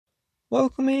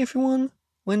Welcome everyone.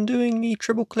 When doing the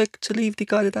triple click to leave the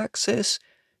guided access,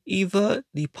 either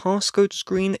the passcode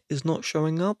screen is not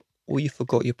showing up or you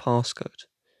forgot your passcode.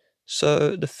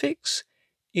 So the fix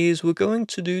is we're going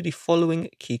to do the following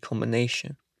key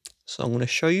combination. So I'm going to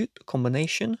show you the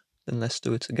combination, then let's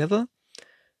do it together.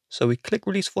 So we click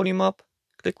release volume up,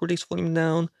 click release volume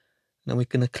down, and then we're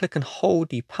going to click and hold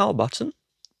the power button.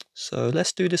 So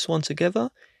let's do this one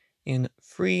together in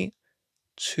 3,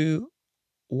 2,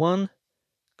 1.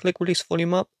 Click release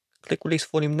volume up, click release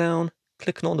volume down,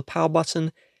 clicking on the power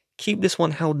button. Keep this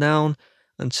one held down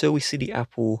until we see the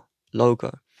Apple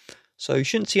logo. So you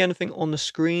shouldn't see anything on the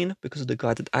screen because of the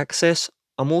guided access.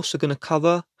 I'm also going to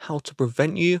cover how to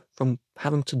prevent you from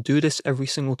having to do this every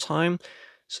single time.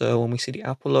 So when we see the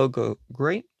Apple logo,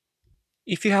 great.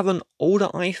 If you have an older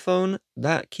iPhone,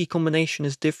 that key combination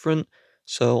is different.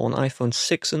 So on iPhone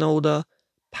 6 and older,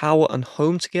 power and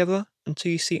home together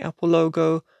until you see Apple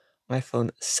logo.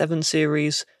 iPhone 7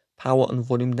 series, power and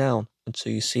volume down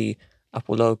until you see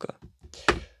Apple logo.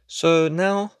 So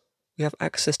now we have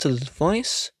access to the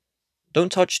device.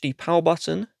 Don't touch the power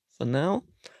button for now.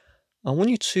 I want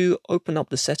you to open up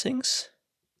the settings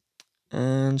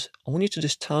and I want you to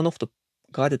just turn off the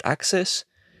guided access.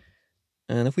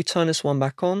 And if we turn this one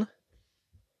back on,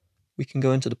 we can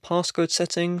go into the passcode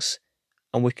settings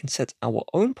and we can set our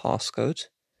own passcode.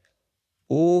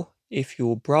 Or if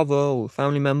your brother or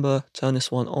family member turn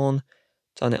this one on,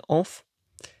 turn it off.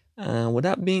 And with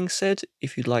that being said,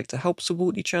 if you'd like to help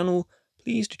support the channel,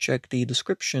 please do check the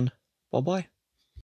description. Bye bye.